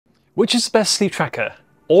Which is the best sleep tracker?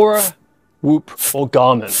 Oura, Whoop, or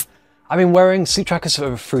Garmin? I've been wearing sleep trackers for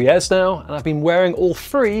over 3 years now, and I've been wearing all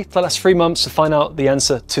three for the last 3 months to find out the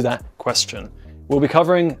answer to that question. We'll be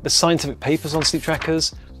covering the scientific papers on sleep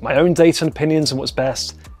trackers, my own data and opinions on what's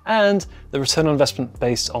best, and the return on investment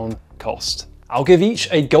based on cost. I'll give each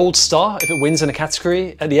a gold star if it wins in a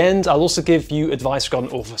category. At the end, I'll also give you advice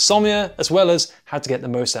regarding Orphosomnia, as well as how to get the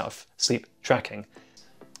most out of sleep tracking.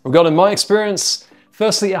 Regarding my experience,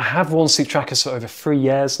 firstly, I have worn sleep trackers for over 3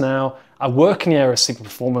 years now. I work in the area of sleep and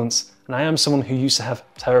performance, and I am someone who used to have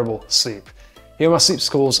terrible sleep. Here are my sleep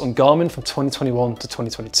scores on Garmin from 2021 to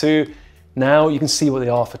 2022. Now you can see what they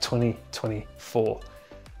are for 2024.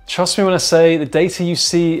 Trust me when I say the data you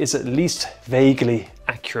see is at least vaguely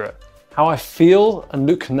accurate. How I feel and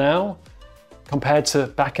look now compared to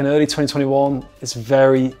back in early 2021 is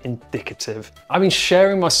very indicative. I've been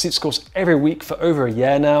sharing my sleep scores every week for over a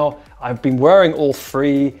year now. I've been wearing all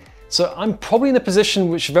three, so I'm probably in a position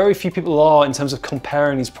which very few people are in terms of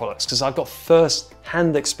comparing these products because I've got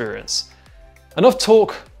first-hand experience. Enough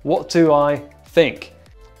talk, what do I think?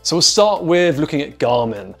 So we'll start with looking at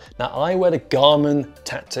Garmin. Now I wear the Garmin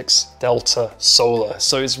Tactics Delta Solar,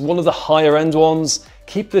 so it's one of the higher end ones.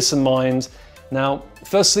 Keep this in mind. Now,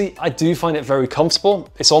 firstly, I do find it very comfortable.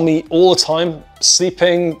 It's on me all the time,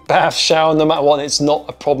 sleeping, bath, shower, no matter what, it's not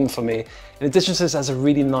a problem for me. In addition to this, it has a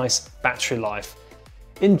really nice battery life.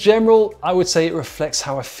 In general, I would say it reflects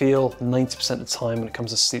how I feel 90% of the time when it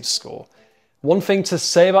comes to sleep score. One thing to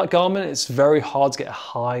say about Garmin, it's very hard to get a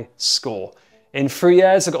high score. In 3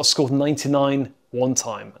 years, I got a score of 99 one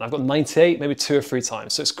time, and I've got 98 maybe 2 or 3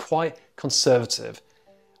 times, so it's quite conservative.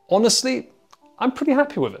 Honestly, I'm pretty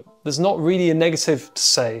happy with it. There's not really a negative to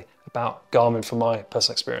say about Garmin from my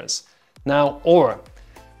personal experience. Now, Oura.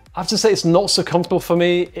 I have to say it's not so comfortable for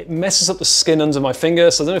me. It messes up the skin under my finger,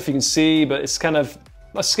 so I don't know if you can see, but it's kind of,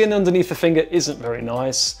 my skin underneath the finger isn't very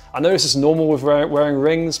nice. I know this is normal with wearing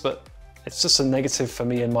rings, but it's just a negative for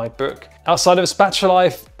me in my book. Outside of its battery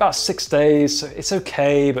life, about 6 days, so it's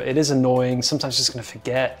okay, but it is annoying. Sometimes you're just gonna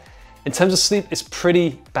forget. In terms of sleep, it's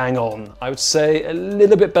pretty bang on. I would say a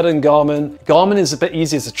little bit better than Garmin. Garmin is a bit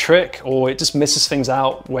easier to trick, or it just misses things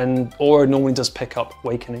out when Oura normally does pick up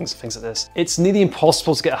awakenings and things like this. It's nearly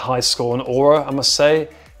impossible to get a high score on Oura, I must say.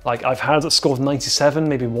 Like I've had a score of 97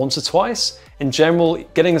 maybe once or twice. In general,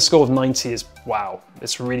 getting a score of 90 is wow.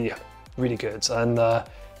 It's really, really good. And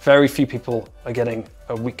very few people are getting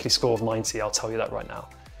a weekly score of 90, I'll tell you that right now.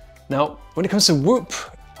 Now, when it comes to Whoop,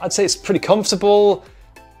 I'd say it's pretty comfortable.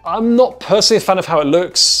 I'm not personally a fan of how it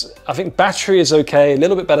looks. I think battery is okay, a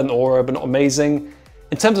little bit better than Oura, but not amazing.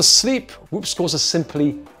 In terms of sleep, Whoop scores are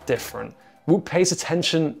simply different. Whoop pays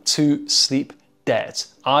attention to sleep debt.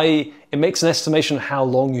 It makes an estimation of how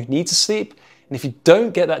long you need to sleep, and if you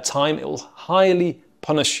don't get that time, it will highly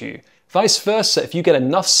punish you. Vice versa, if you get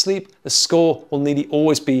enough sleep, the score will nearly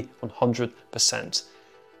always be 100%.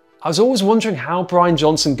 I was always wondering how Brian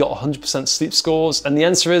Johnson got 100% sleep scores, and the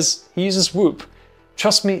answer is he uses Whoop.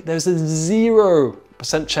 Trust me, there's a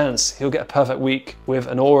 0% chance he'll get a perfect week with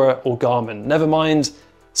an Oura or Garmin. Never mind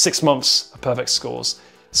 6 months of perfect scores.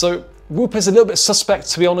 So Whoop is a little bit suspect,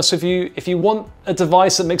 to be honest with you. If you want a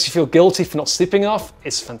device that makes you feel guilty for not sleeping enough,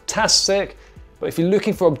 it's fantastic. But if you're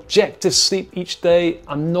looking for objective sleep each day,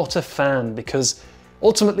 I'm not a fan because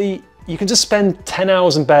ultimately you can just spend 10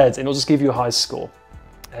 hours in bed and it'll just give you a high score.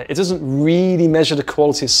 It doesn't really measure the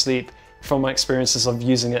quality of sleep from my experiences of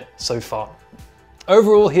using it so far.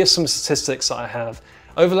 Overall, here's some statistics that I have.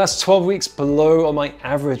 Over the last 12 weeks, below are my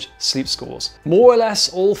average sleep scores. More or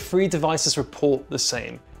less, all 3 devices report the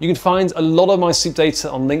same. You can find a lot of my sleep data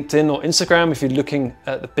on LinkedIn or Instagram if you're looking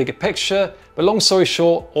at the bigger picture, but long story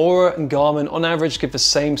short, Oura and Garmin on average give the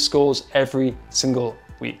same scores every single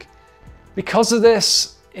week. Because of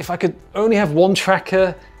this, if I could only have one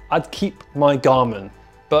tracker, I'd keep my Garmin.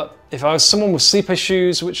 But if I was someone with sleep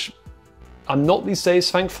issues, which I'm not these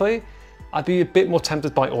days, thankfully, I'd be a bit more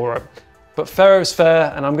tempted by Oura. But fair is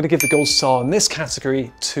fair, and I'm going to give the gold star in this category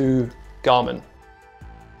to Garmin.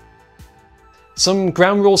 Some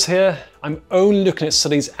ground rules here. I'm only looking at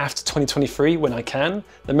studies after 2023 when I can.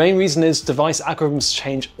 The main reason is device algorithms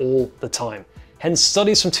change all the time. Hence,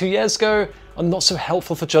 studies from 2 years ago are not so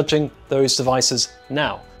helpful for judging those devices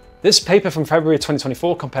now. This paper from February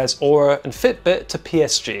 2024 compares Oura and Fitbit to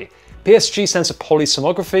PSG. PSG stands for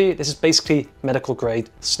polysomnography. This is basically medical grade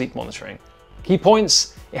sleep monitoring. Key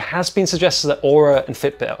points, it has been suggested that Oura and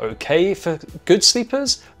Fitbit are okay for good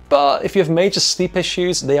sleepers, but if you have major sleep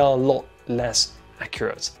issues, they are a lot less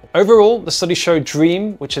accurate. Overall, the study showed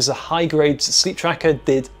Dream, which is a high-grade sleep tracker,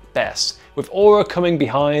 did best, with Oura coming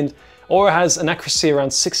behind. Oura has an accuracy around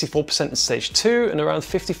 64% in stage 2 and around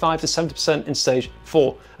 55 to 70% in stage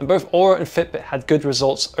 4, and both Oura and Fitbit had good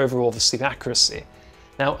results overall for sleep accuracy.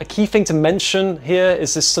 Now, a key thing to mention here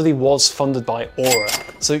is this study was funded by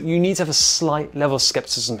Oura, so you need to have a slight level of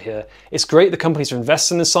skepticism here. It's great the companies are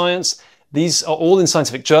investing in science. These are all in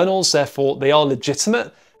scientific journals, therefore they are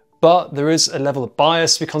legitimate, but there is a level of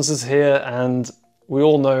bias to be considered here, and we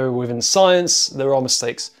all know within science there are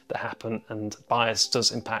mistakes that happen and bias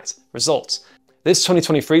does impact results. This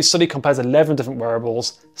 2023 study compares 11 different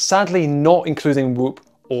wearables, sadly not including Whoop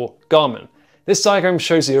or Garmin. This diagram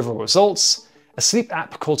shows the overall results. A sleep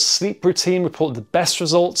app called Sleep Routine reported the best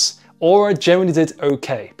results. Oura generally did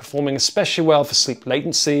okay, performing especially well for sleep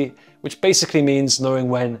latency, which basically means knowing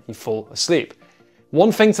when you fall asleep.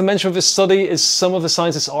 One thing to mention with this study is some of the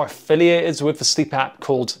scientists are affiliated with the sleep app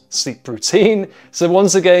called Sleep Routine, so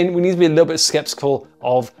once again we need to be a little bit skeptical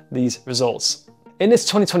of these results. In this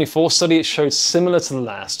 2024 study it showed similar to the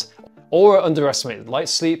last. Oura underestimated light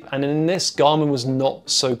sleep, and in this Garmin was not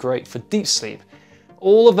so great for deep sleep.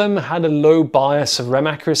 All of them had a low bias of REM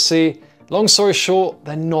accuracy. Long story short,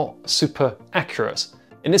 they're not super accurate.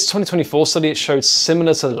 In this 2024 study it showed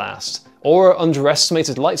similar to the last. Oura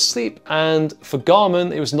underestimated light sleep, and for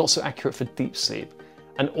Garmin, it was not so accurate for deep sleep.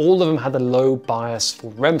 And all of them had a low bias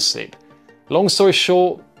for REM sleep. Long story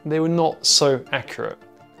short, they were not so accurate.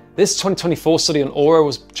 This 2024 study on Oura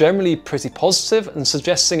was generally pretty positive and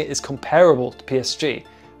suggesting it is comparable to PSG.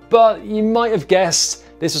 But you might have guessed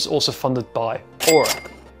this was also funded by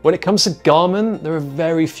Oura. When it comes to Garmin, there are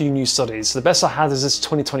very few new studies. The best I had is this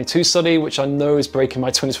 2022 study, which I know is breaking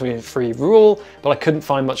my 2023 rule, but I couldn't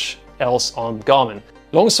find much else on Garmin.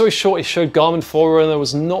 Long story short, it showed Garmin Forerunner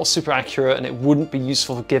was not super accurate and it wouldn't be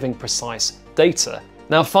useful for giving precise data.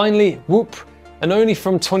 Now finally, Whoop, and only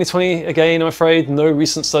from 2020 again, I'm afraid, no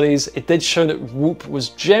recent studies, it did show that Whoop was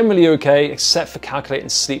generally okay except for calculating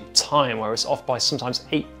sleep time, where it's off by sometimes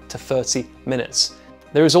 8 to 30 minutes.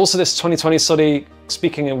 There is also this 2020 study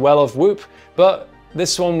speaking well of Whoop, but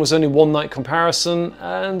this one was only one night comparison,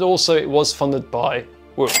 and also it was funded by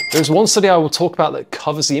Whoop. There's one study I will talk about that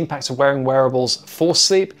covers the impact of wearing wearables for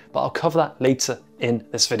sleep, but I'll cover that later in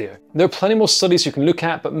this video. There are plenty more studies you can look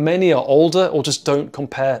at, but many are older or just don't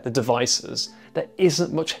compare the devices. There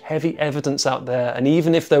isn't much heavy evidence out there, and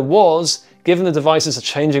even if there was, given the devices are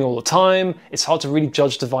changing all the time, it's hard to really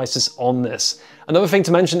judge devices on this. Another thing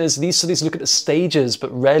to mention is these studies look at the stages,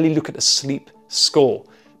 but rarely look at the sleep score.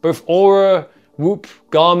 Both Oura, Whoop,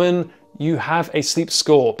 Garmin, you have a sleep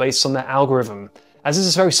score based on their algorithm. As this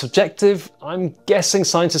is very subjective, I'm guessing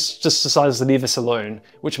scientists just decided to leave this alone,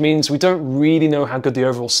 which means we don't really know how good the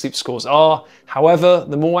overall sleep scores are. However,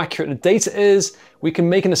 the more accurate the data is, we can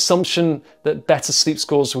make an assumption that better sleep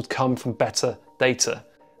scores would come from better data.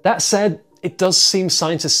 That said, it does seem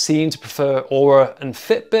scientists seem to prefer Oura and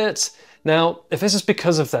Fitbit. Now, if this is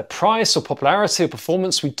because of their price or popularity or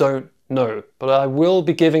performance, we don't know, but I will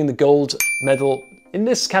be giving the gold medal in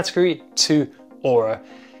this category to Oura.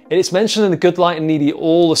 It's mentioned in the Good, Light and Needy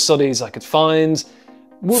all the studies I could find.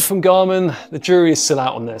 Whoop and Garmin, the jury is still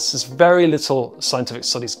out on this. There's very little scientific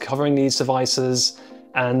studies covering these devices,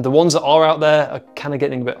 and the ones that are out there are kind of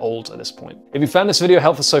getting a bit old at this point. If you found this video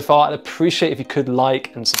helpful so far, I'd appreciate if you could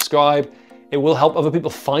like and subscribe. It will help other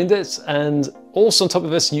people find it, and also on top of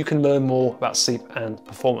this, you can learn more about sleep and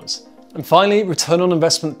performance. And finally, return on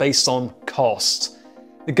investment based on cost.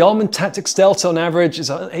 The Garmin Tactics Delta on average is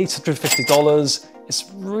 $850. It's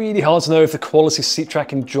really hard to know if the quality of sleep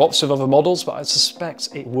tracking drops with other models, but I suspect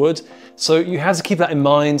it would. So you have to keep that in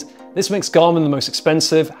mind. This makes Garmin the most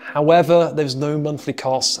expensive. However, there's no monthly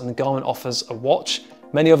costs, and the Garmin offers a watch,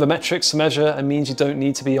 many other metrics to measure, and means you don't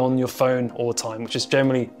need to be on your phone all the time, which is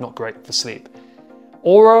generally not great for sleep.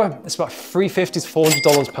 Oura, it's about $350 to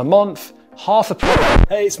 $400 per month, half the price.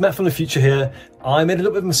 Hey, it's Matt from the future here. I made a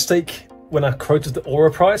little bit of a mistake when I quoted the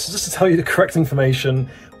Oura price. So just to tell you the correct information,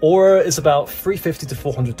 Oura is about $350 to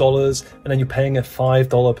 $400, and then you're paying a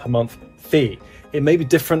 $5 per month fee. It may be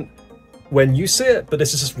different when you see it, but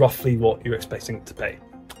this is just roughly what you're expecting to pay.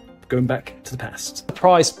 Going back to the past. The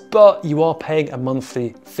price, but you are paying a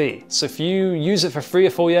monthly fee. So if you use it for 3 or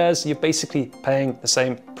 4 years, you're basically paying the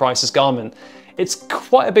same price as Garmin. It's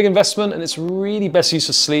quite a big investment, and it's really best used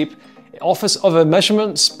for sleep. It offers other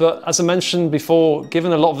measurements, but as I mentioned before,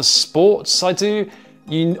 given a lot of the sports I do,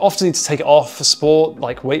 you often need to take it off for sport,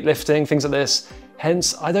 like weightlifting, things like this.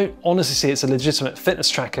 Hence, I don't honestly see it's a legitimate fitness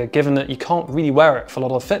tracker, given that you can't really wear it for a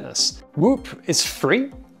lot of fitness. Whoop is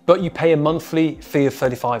free, but you pay a monthly fee of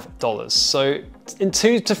 $35. So in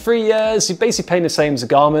 2 to 3 years, you're basically paying the same as a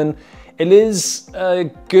Garmin. It is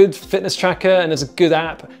a good fitness tracker and it's a good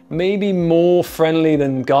app, maybe more friendly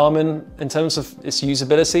than Garmin in terms of its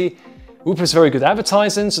usability. Whoop is very good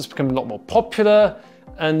advertising, so it's become a lot more popular,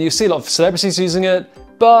 and you see a lot of celebrities using it,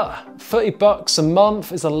 but 30 bucks a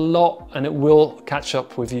month is a lot and it will catch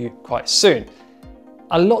up with you quite soon.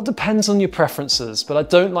 A lot depends on your preferences, but I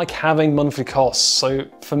don't like having monthly costs. So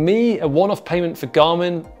for me, a one-off payment for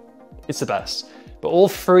Garmin, it's the best. But all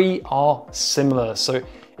three are similar. So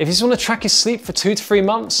if you just want to track your sleep for 2 to 3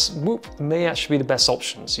 months, Whoop may actually be the best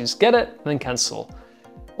option. So you just get it and then cancel.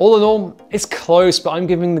 All in all, it's close, but I'm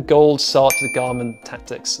giving the gold star to the Garmin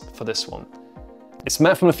Tactics for this one. It's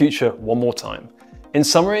Matt from the future one more time. In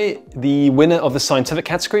summary, the winner of the scientific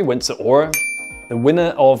category went to Oura. The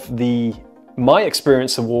winner of the My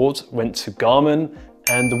Experience Award went to Garmin,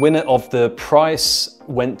 and the winner of the prize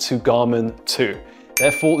went to Garmin too.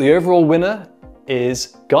 Therefore, the overall winner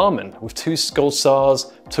is Garmin, with 2 gold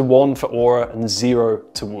stars to 1 for Oura and 0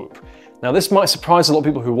 to Whoop. Now this might surprise a lot of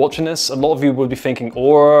people who are watching this. A lot of you would be thinking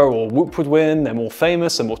Oura or Whoop would win, they're more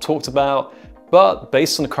famous and more talked about, but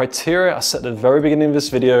based on the criteria I set at the very beginning of this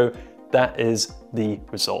video, that is the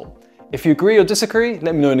result. If you agree or disagree,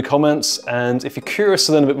 let me know in the comments, and if you're curious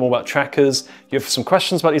to learn a bit more about trackers, you have some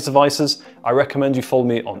questions about these devices, I recommend you follow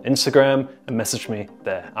me on Instagram and message me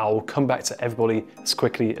there. I will come back to everybody as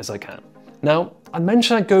quickly as I can. Now, I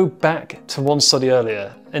mentioned I'd go back to one study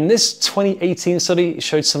earlier, and this 2018 study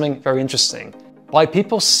showed something very interesting. By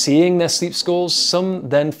people seeing their sleep scores, some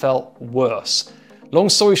then felt worse. Long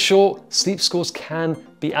story short, sleep scores can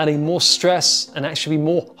be adding more stress and actually be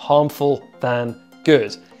more harmful than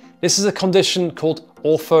good. This is a condition called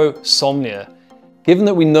Orphosomnia. Given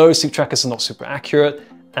that we know sleep trackers are not super accurate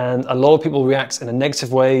and a lot of people react in a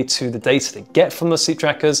negative way to the data they get from the sleep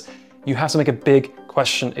trackers, you have to make a big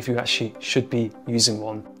question if you actually should be using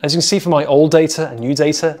one. As you can see from my old data and new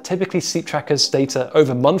data, typically sleep trackers data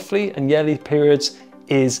over monthly and yearly periods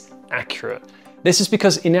is accurate. This is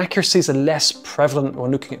because inaccuracies are less prevalent when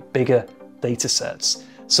looking at bigger data sets.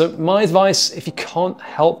 So my advice, if you can't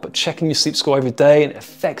help but checking your sleep score every day and it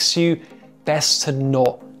affects you, best to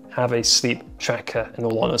not have a sleep tracker in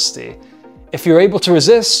all honesty. If you're able to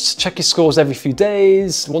resist, check your scores every few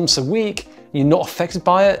days, once a week, and you're not affected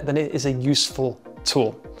by it, then it is a useful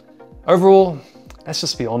tool. Overall, let's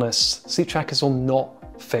just be honest, sleep trackers will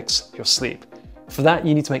not fix your sleep. For that,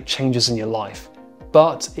 you need to make changes in your life.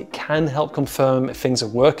 But it can help confirm if things are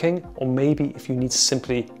working, or maybe if you need to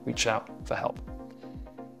simply reach out for help.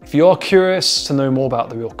 If you are curious to know more about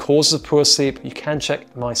the real causes of poor sleep, you can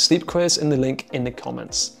check my sleep quiz in the link in the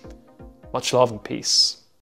comments. Much love and peace.